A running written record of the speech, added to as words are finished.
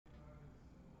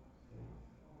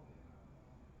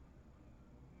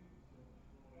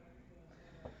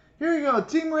Here you go.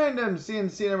 Team random.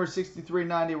 C&C number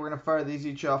 6390. We're going to fire these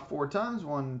each off 4 times.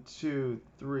 1, 2,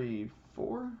 3,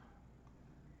 4.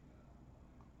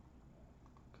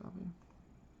 Copy.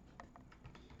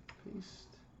 Paste.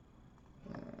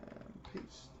 And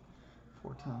paste.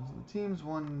 4 times on the teams.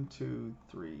 1, 2,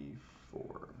 3,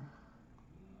 4.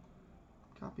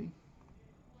 Copy.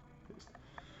 Paste.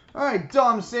 All right.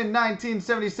 Domson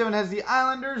 1977 has the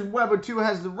Islanders. Webo2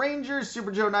 has the Rangers.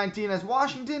 Super Joe 19 has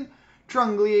Washington.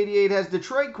 Trungly 88 has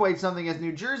Detroit, Quite Something has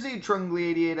New Jersey, Trungly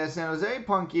 88 has San Jose,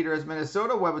 Punk Eater has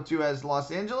Minnesota, Webo2 has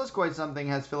Los Angeles, Quite Something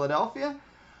has Philadelphia,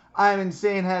 I'm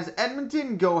Insane has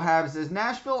Edmonton, Go Habs has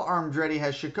Nashville, Armed Ready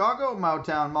has Chicago,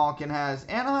 Mowtown Malkin has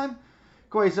Anaheim,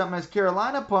 Quite Something has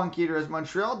Carolina, Punk Eater has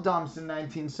Montreal, Domson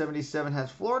 1977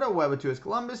 has Florida, Webo2 has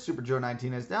Columbus, Super Joe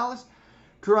 19 has Dallas,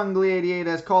 Trungly 88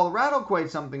 has Colorado, Quite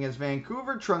Something has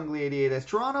Vancouver, Trungly 88 has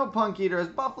Toronto, Punk Eater has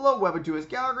Buffalo, Webo2 has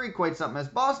Calgary, Quite Something has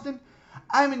Boston,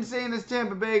 I'm Insane as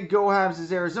Tampa Bay, Go Habs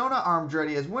as Arizona, Armed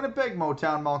Ready as Winnipeg,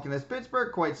 Motown Malkin as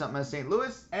Pittsburgh, Quite Something as St.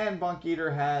 Louis, and Bunk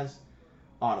Eater has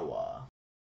Ottawa.